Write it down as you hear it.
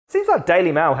Seems like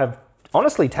Daily Mail have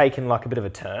honestly taken like a bit of a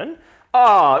turn.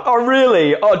 Oh,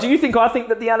 really? Oh, do you think I think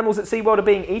that the animals at SeaWorld are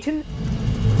being eaten?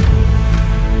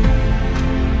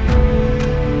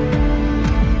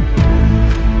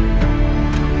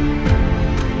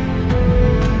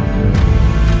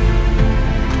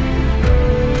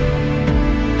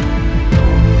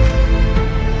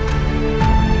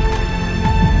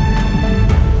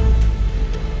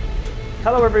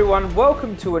 Hello everyone,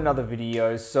 welcome to another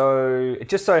video. So it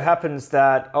just so happens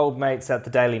that old mates at the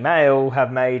Daily Mail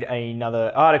have made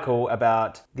another article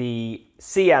about the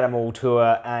sea animal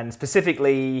tour and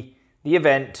specifically the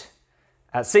event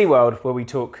at SeaWorld where we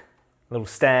took a little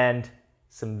stand,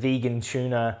 some vegan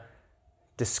tuna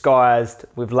disguised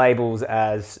with labels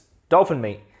as dolphin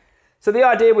meat. So the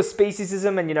idea was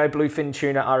speciesism and bluefin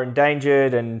tuna are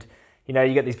endangered and you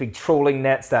get these big trawling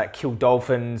nets that kill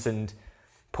dolphins and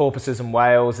porpoises and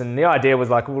whales, and the idea was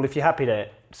like, well, if you're happy to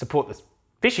support the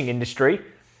fishing industry,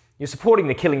 you're supporting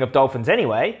the killing of dolphins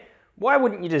anyway, why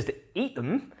wouldn't you just eat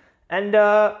them? And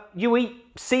you eat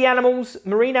sea animals,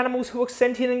 marine animals who are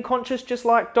sentient and conscious just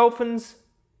like dolphins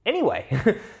anyway.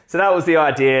 So that was the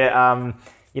idea.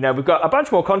 We've got a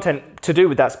bunch more content to do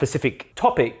with that specific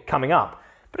topic coming up,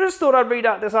 but I just thought I'd read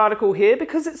out this article here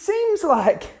because it seems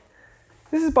like,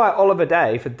 this is by Oliver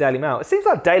Day for the Daily Mail, it seems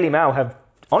like Daily Mail have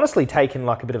honestly taken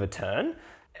like a bit of a turn,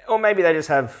 or maybe they just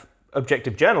have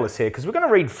objective journalists here, because we're going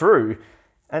to read through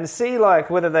and see like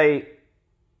whether they,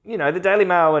 the Daily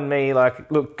Mail and me, like,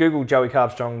 look, Google Joey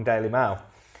Carbstrong Daily Mail.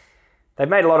 They've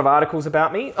made a lot of articles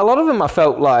about me. A lot of them I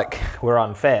felt like were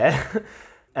unfair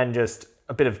and just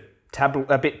a bit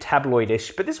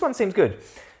tabloidish, but this one seems good.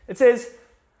 It says,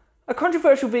 a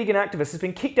controversial vegan activist has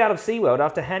been kicked out of SeaWorld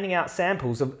after handing out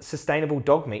samples of sustainable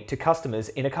dog meat to customers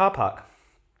in a car park.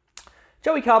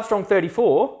 Joey Carbstrong,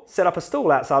 34, set up a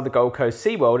stall outside the Gold Coast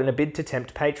SeaWorld in a bid to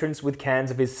tempt patrons with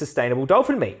cans of his sustainable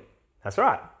dolphin meat. That's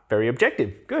right, very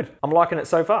objective, good. I'm liking it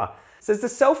so far. It says the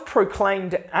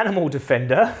self-proclaimed animal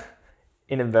defender,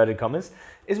 in inverted commas,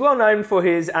 is well known for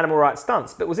his animal rights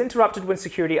stunts, but was interrupted when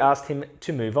security asked him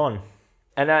to move on.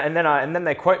 And then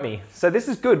they quote me. So this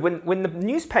is good. When the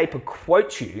newspaper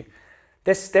quotes you,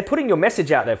 they're putting your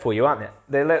message out there for you, aren't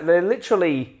they? They're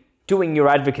literally doing your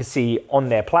advocacy on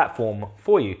their platform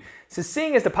for you. So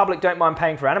seeing as the public don't mind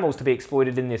paying for animals to be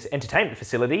exploited in this entertainment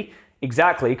facility,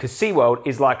 exactly, because SeaWorld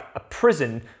is like a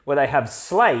prison where they have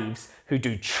slaves who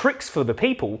do tricks for the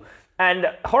people, and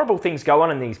horrible things go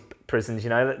on in these prisons,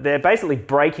 They're basically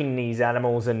breaking these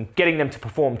animals and getting them to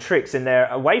perform tricks, and they're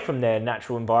away from their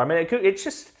natural environment. It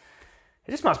just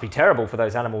must be terrible for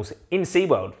those animals in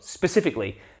SeaWorld,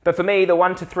 specifically. But for me, the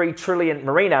 1 to 3 trillion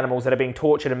marine animals that are being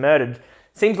tortured and murdered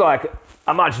seems like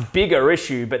a much bigger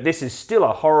issue, but this is still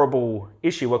a horrible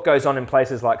issue, what goes on in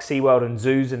places like SeaWorld and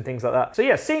zoos and things like that. So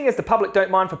yeah, seeing as the public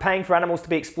don't mind for paying for animals to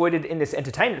be exploited in this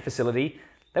entertainment facility,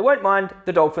 they won't mind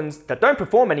the dolphins that don't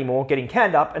perform anymore getting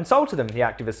canned up and sold to them, the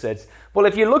activist says. Well,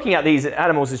 if you're looking at these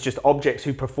animals as just objects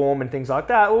who perform and things like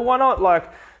that, well, why not?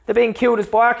 Like, they're being killed as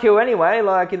biokill anyway,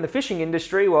 like in the fishing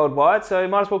industry worldwide, so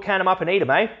might as well can them up and eat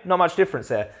them, eh? Not much difference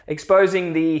there.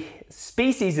 Exposing the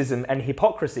speciesism and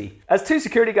hypocrisy. As 2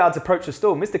 security guards approach the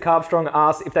stall, Mr. Carbstrong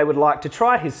asks if they would like to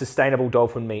try his sustainable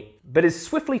dolphin meat, but is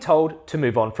swiftly told to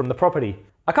move on from the property.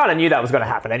 I kind of knew that was going to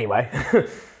happen anyway.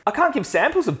 I can't give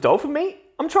samples of dolphin meat.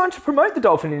 I'm trying to promote the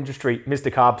dolphin industry,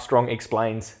 Mr. Carbstrong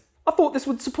explains. I thought this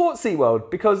would support SeaWorld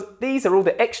because these are all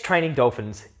the ex-training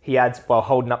dolphins, he adds while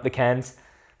holding up the cans.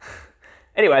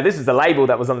 Anyway, this is the label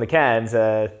that was on the cans,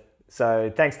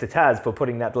 so thanks to Taz for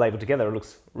putting that label together. It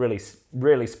looks really,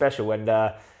 really special,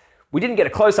 and we didn't get a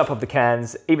close-up of the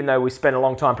cans, even though we spent a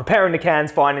long time preparing the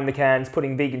cans, finding the cans,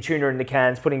 putting vegan tuna in the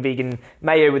cans, putting vegan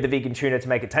mayo with the vegan tuna to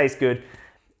make it taste good.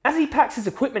 As he packs his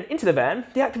equipment into the van,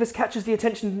 the activist catches the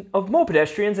attention of more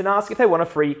pedestrians and asks if they want a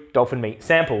free dolphin meat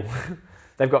sample.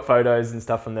 They've got photos and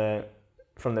stuff from the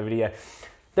video.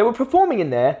 They were performing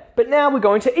in there, but now we're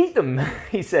going to eat them,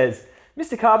 he says.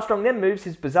 Mr. Carbstrong then moves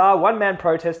his bizarre one-man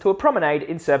protest to a promenade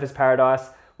in Surfers Paradise,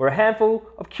 where a handful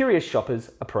of curious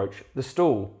shoppers approach the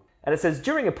stall. And it says,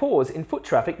 during a pause in foot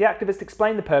traffic, the activist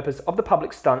explained the purpose of the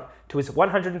public stunt to his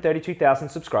 132,000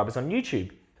 subscribers on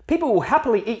YouTube. People will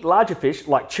happily eat larger fish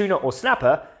like tuna or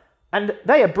snapper, and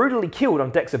they are brutally killed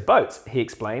on decks of boats, he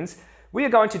explains. We are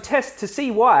going to test to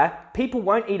see why people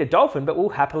won't eat a dolphin but will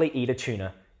happily eat a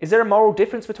tuna. Is there a moral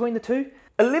difference between the two?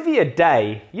 Olivia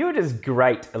Day, you're just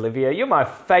great, Olivia. You're my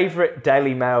favourite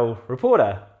Daily Mail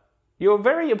reporter. You're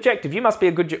very objective. You must be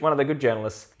one of the good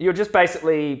journalists. You're just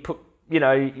basically,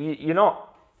 you're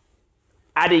not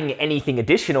adding anything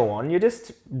additional on. You're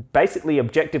just basically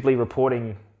objectively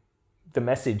reporting the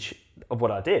message of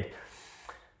what I did.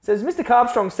 Says, Mr.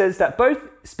 Carbstrong says that both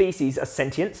species are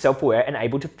sentient, self-aware, and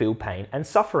able to feel pain and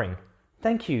suffering.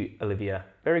 Thank you, Olivia.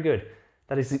 Very good.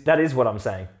 That is what I'm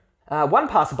saying. One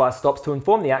passerby stops to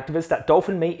inform the activist that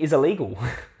dolphin meat is illegal.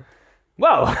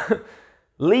 Well,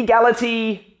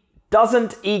 legality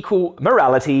doesn't equal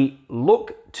morality.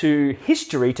 Look to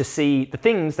history to see the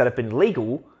things that have been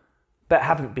legal but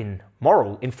haven't been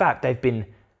moral. In fact, they've been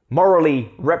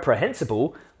morally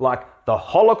reprehensible, like the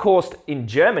Holocaust in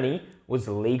Germany was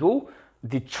legal.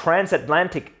 The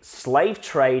transatlantic slave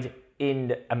trade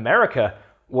in America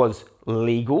was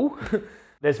legal.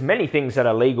 There's many things that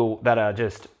are legal that are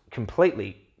just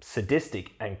completely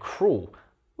sadistic and cruel,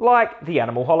 like the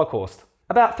animal holocaust.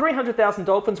 About 300,000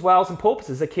 dolphins, whales and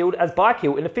porpoises are killed as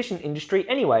bykill in the fishing industry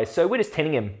anyway, so we're just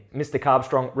tinning him, Mr.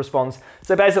 Carbstrong responds.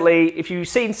 So basically, if you've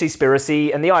seen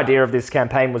Seaspiracy, and the idea of this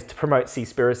campaign was to promote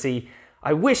Seaspiracy,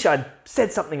 I wish I'd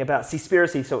said something about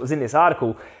Seaspiracy so it was in this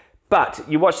article, but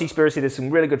you watch Seaspiracy, there's some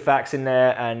really good facts in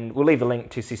there, and we'll leave the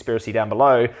link to Seaspiracy down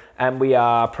below, and we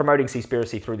are promoting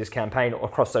Seaspiracy through this campaign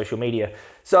across social media.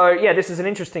 So yeah, this is an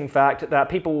interesting fact that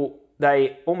people,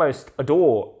 they almost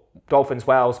adore dolphins,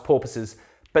 whales, porpoises,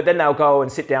 but then they'll go and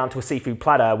sit down to a seafood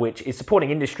platter, which is supporting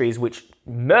industries which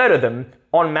murder them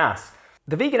en masse.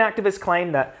 The vegan activists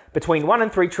claim that between 1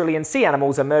 and 3 trillion sea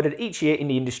animals are murdered each year in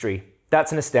the industry.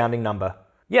 That's an astounding number.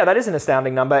 Yeah, that is an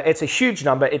astounding number. It's a huge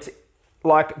number. It's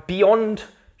like beyond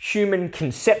human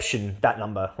conception, that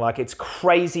number. Like it's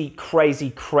crazy,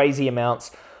 crazy, crazy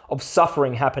amounts of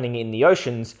suffering happening in the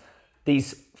oceans.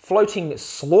 These floating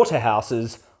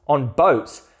slaughterhouses on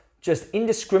boats just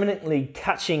indiscriminately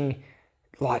catching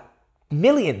like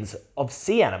millions of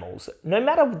sea animals, no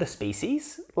matter the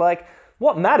species. Like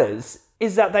what matters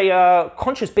is that they are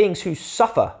conscious beings who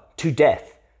suffer to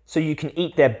death so you can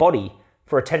eat their body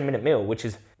for a 10-minute meal, which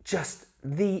is just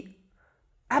the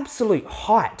absolute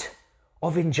height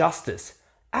of injustice,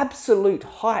 absolute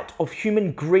height of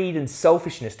human greed and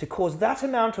selfishness to cause that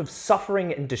amount of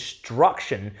suffering and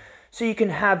destruction so you can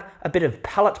have a bit of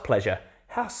palate pleasure.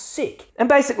 How sick. And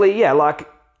basically, yeah, like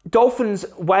dolphins,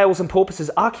 whales and porpoises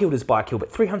are killed as bykill, but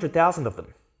 300,000 of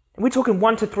them. And we're talking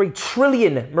 1 to 3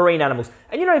 trillion marine animals.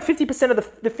 And you know, 50%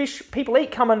 of the fish people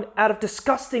eat come out of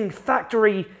disgusting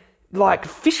factory like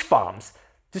fish farms.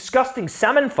 Disgusting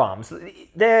salmon farms.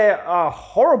 There are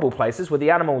horrible places where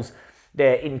the animals,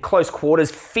 they're in close quarters,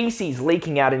 feces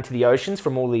leaking out into the oceans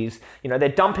from all these, you know, they're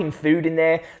dumping food in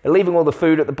there, they're leaving all the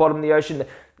food at the bottom of the ocean,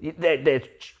 they're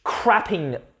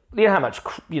crapping, you know how much,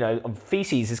 you know,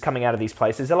 feces is coming out of these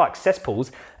places. They're like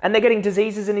cesspools, and they're getting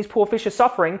diseases, and these poor fish are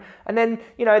suffering. And then,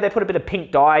 you know, they put a bit of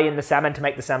pink dye in the salmon to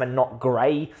make the salmon not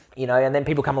grey, you know, and then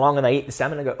people come along and they eat the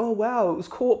salmon and go, oh wow, it was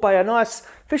caught by a nice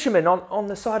fisherman on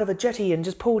the side of a jetty and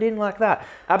just pulled in like that.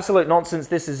 Absolute nonsense.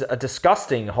 This is a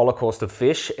disgusting holocaust of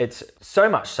fish. It's so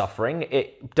much suffering.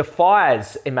 It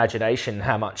defies imagination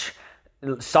how much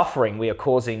suffering we are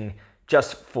causing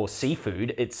just for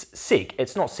seafood. It's sick.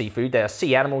 It's not seafood. They are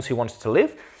sea animals who want to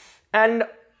live. And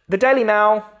the Daily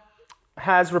Mail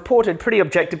has reported pretty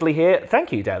objectively here.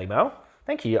 Thank you, Daily Mail.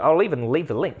 Thank you. I'll even leave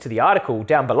the link to the article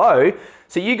down below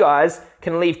so you guys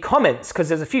can leave comments, because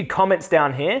there's a few comments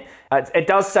down here. It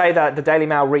does say that the Daily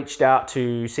Mail reached out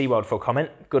to SeaWorld for a comment.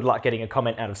 Good luck getting a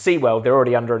comment out of SeaWorld. They're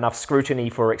already under enough scrutiny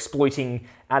for exploiting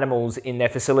animals in their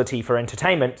facility for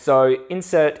entertainment. So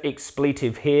insert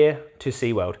expletive here to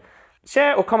SeaWorld.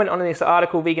 Share or comment on this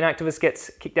article, vegan activist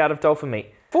gets kicked out of dolphin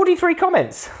meat. 43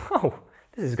 comments. Oh,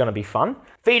 this is going to be fun.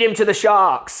 Feed him to the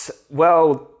sharks.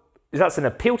 Well, that's an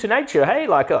appeal to nature, hey?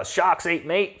 Like, oh, sharks eat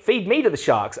meat. Feed me to the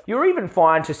sharks. You're even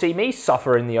fine to see me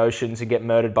suffer in the oceans and get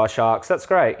murdered by sharks. That's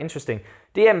great. Interesting.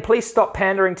 DM, please stop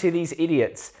pandering to these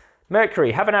idiots.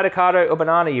 Mercury, have an avocado or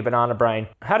banana, you banana brain.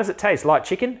 How does it taste? Like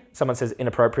chicken? Someone says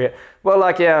inappropriate. Well,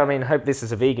 like, yeah, I mean, hope this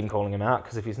is a vegan calling him out,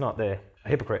 because if he's not, they're a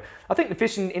hypocrite. I think the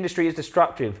fishing industry is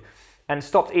destructive and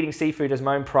stopped eating seafood as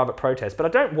my own private protest, but I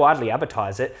don't widely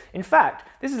advertise it. In fact,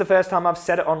 this is the first time I've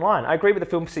said it online. I agree with the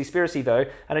film Seaspiracy though,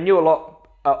 and I knew a lot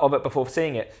of it before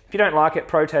seeing it. If you don't like it,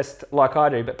 protest like I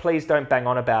do, but please don't bang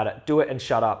on about it. Do it and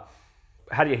shut up.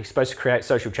 How are you supposed to create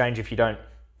social change if you don't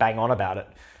bang on about it?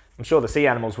 I'm sure the sea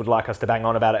animals would like us to bang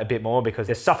on about it a bit more, because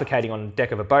they're suffocating on the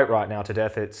deck of a boat right now to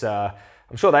death. It's, I'm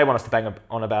sure they want us to bang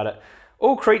on about it.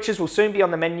 All creatures will soon be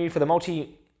on the menu for the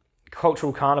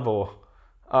multicultural carnivore.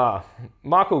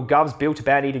 Michael Gov's bill to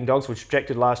ban eating dogs was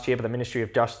rejected last year by the Ministry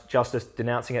of Justice,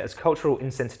 denouncing it as cultural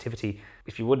insensitivity.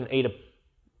 If you wouldn't eat a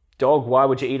dog, why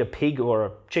would you eat a pig or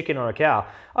a chicken or a cow?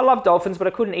 I love dolphins, but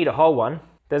I couldn't eat a whole one.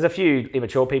 There's a few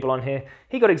immature people on here.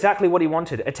 He got exactly what he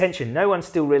wanted. Attention. No one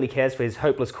still really cares for his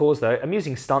hopeless cause, though.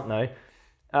 Amusing stunt, though.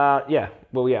 Yeah.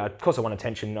 Well, yeah, of course I want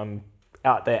attention. I'm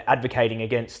out there advocating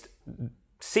against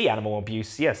sea animal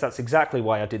abuse. Yes, that's exactly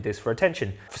why I did this, for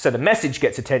attention. So the message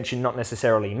gets attention, not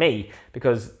necessarily me,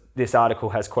 because this article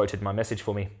has quoted my message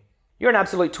for me. You're an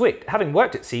absolute twit. Having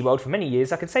worked at SeaWorld for many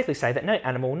years, I can safely say that no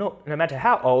animal, no matter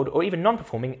how old or even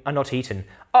non-performing, are not eaten.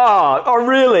 Oh,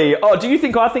 really? Oh, do you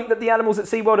think I think that the animals at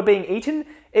SeaWorld are being eaten?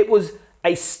 It was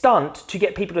a stunt to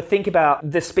get people to think about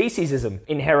the speciesism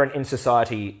inherent in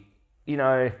society. You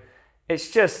know, it's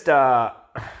just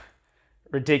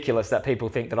ridiculous that people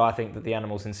think that I think that the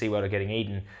animals in SeaWorld are getting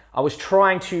eaten. I was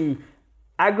trying to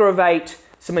aggravate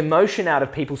some emotion out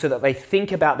of people so that they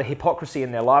think about the hypocrisy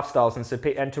in their lifestyles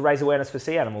and to raise awareness for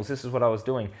sea animals. This is what I was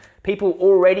doing. People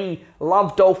already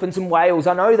love dolphins and whales.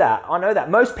 I know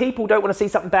that. Most people don't want to see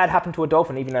something bad happen to a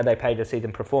dolphin, even though they pay to see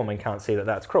them perform and can't see that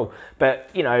that's cruel. But,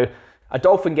 you know, a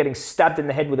dolphin getting stabbed in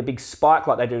the head with a big spike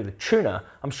like they do to the tuna,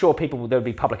 I'm sure there would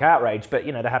be public outrage, but,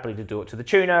 you know, they're happy to do it to the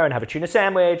tuna and have a tuna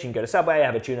sandwich and go to Subway,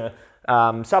 have a tuna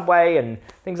Subway and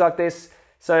things like this.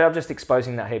 So I'm just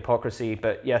exposing that hypocrisy,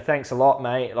 but yeah, thanks a lot,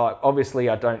 mate. Like, obviously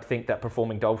I don't think that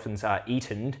performing dolphins are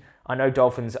eaten. I know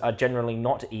dolphins are generally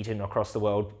not eaten across the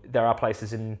world. There are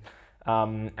places in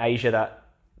Asia that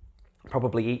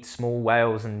probably eat small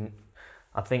whales, and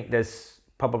I think there's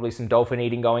probably some dolphin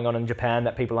eating going on in Japan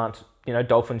that people aren't, you know,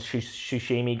 dolphin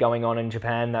sashimi going on in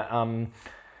Japan that,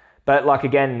 but like,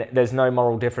 again, there's no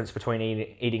moral difference between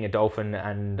eating a dolphin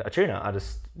and a tuna. I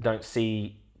just don't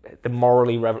see the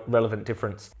morally relevant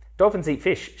difference. Dolphins eat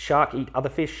fish, shark eat other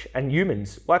fish, and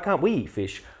humans. Why can't we eat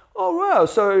fish? Oh wow,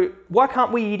 so why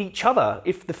can't we eat each other?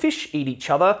 If the fish eat each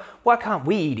other, why can't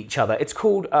we eat each other? It's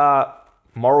called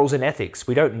morals and ethics.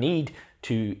 We don't need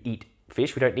to eat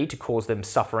fish. We don't need to cause them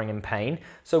suffering and pain.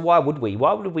 So why would we?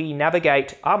 Why would we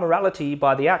navigate our morality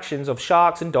by the actions of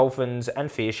sharks and dolphins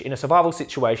and fish in a survival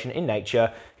situation in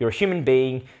nature? You're a human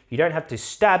being. You don't have to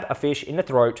stab a fish in the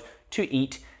throat to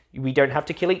eat. We don't have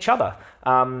to kill each other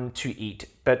to eat.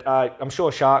 But I'm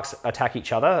sure sharks attack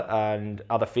each other and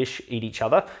other fish eat each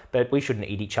other, but we shouldn't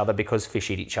eat each other because fish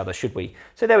eat each other, should we?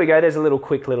 So there we go. There's a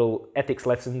quick little ethics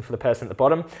lesson for the person at the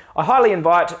bottom. I highly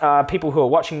invite people who are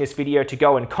watching this video to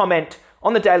go and comment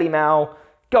on the Daily Mail.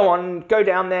 Go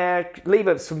down there,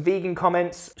 leave some vegan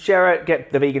comments, share it,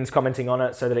 get the vegans commenting on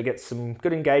it so that it gets some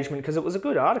good engagement, because it was a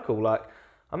good article. Like,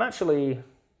 I'm actually,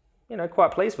 you know,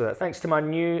 quite pleased with it. Thanks to my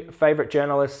new favorite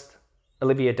journalist,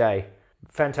 Olivia Day.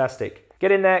 Fantastic.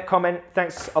 Get in there, comment.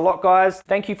 Thanks a lot, guys.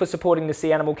 Thank you for supporting the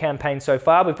Sea Animal campaign so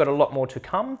far. We've got a lot more to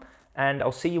come, and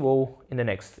I'll see you all in the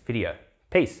next video.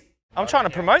 Peace. I'm trying to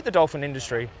promote the dolphin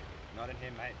industry. Not in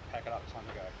here, mate. Pack it up. Time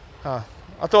to go.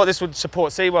 I thought this would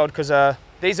support SeaWorld because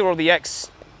these are all the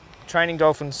ex-training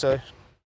dolphins, so